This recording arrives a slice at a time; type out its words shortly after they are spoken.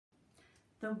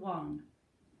the One.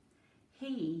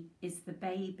 He is the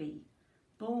baby,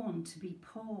 born to be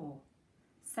poor,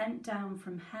 sent down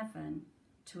from heaven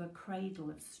to a cradle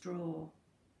of straw.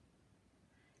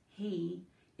 He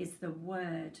is the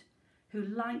Word who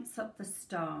lights up the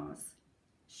stars,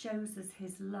 shows us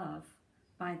his love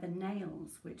by the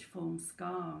nails which form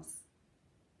scars.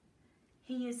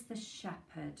 He is the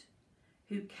shepherd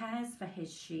who cares for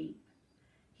his sheep.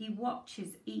 He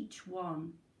watches each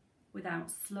one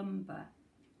without slumber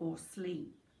or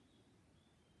sleep.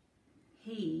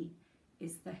 He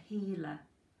is the healer,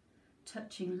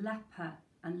 touching leper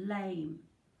and lame,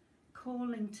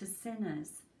 calling to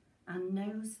sinners and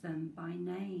knows them by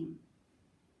name.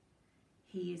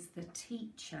 He is the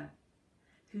teacher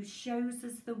who shows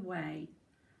us the way,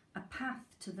 a path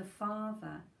to the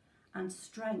Father and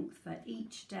strength for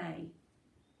each day.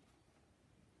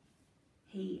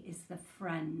 He is the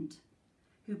friend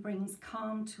who brings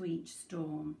calm to each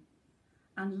storm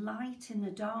and light in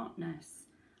the darkness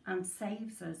and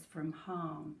saves us from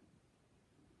harm.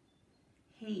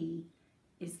 He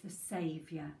is the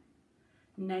Saviour,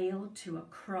 nailed to a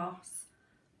cross,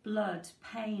 blood,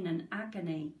 pain and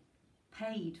agony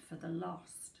paid for the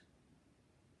lost.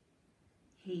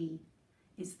 He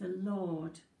is the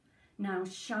Lord, now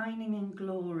shining in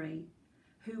glory,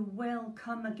 who will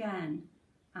come again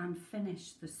and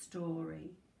finish the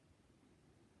story.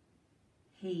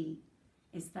 He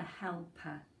is the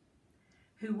helper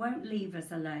who won't leave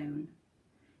us alone.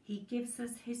 He gives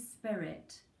us his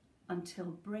Spirit until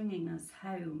bringing us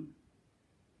home.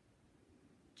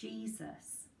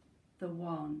 Jesus, the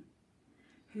One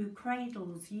who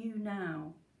cradles you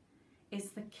now,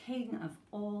 is the King of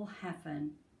all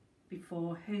heaven,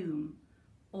 before whom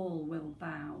all will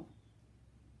bow.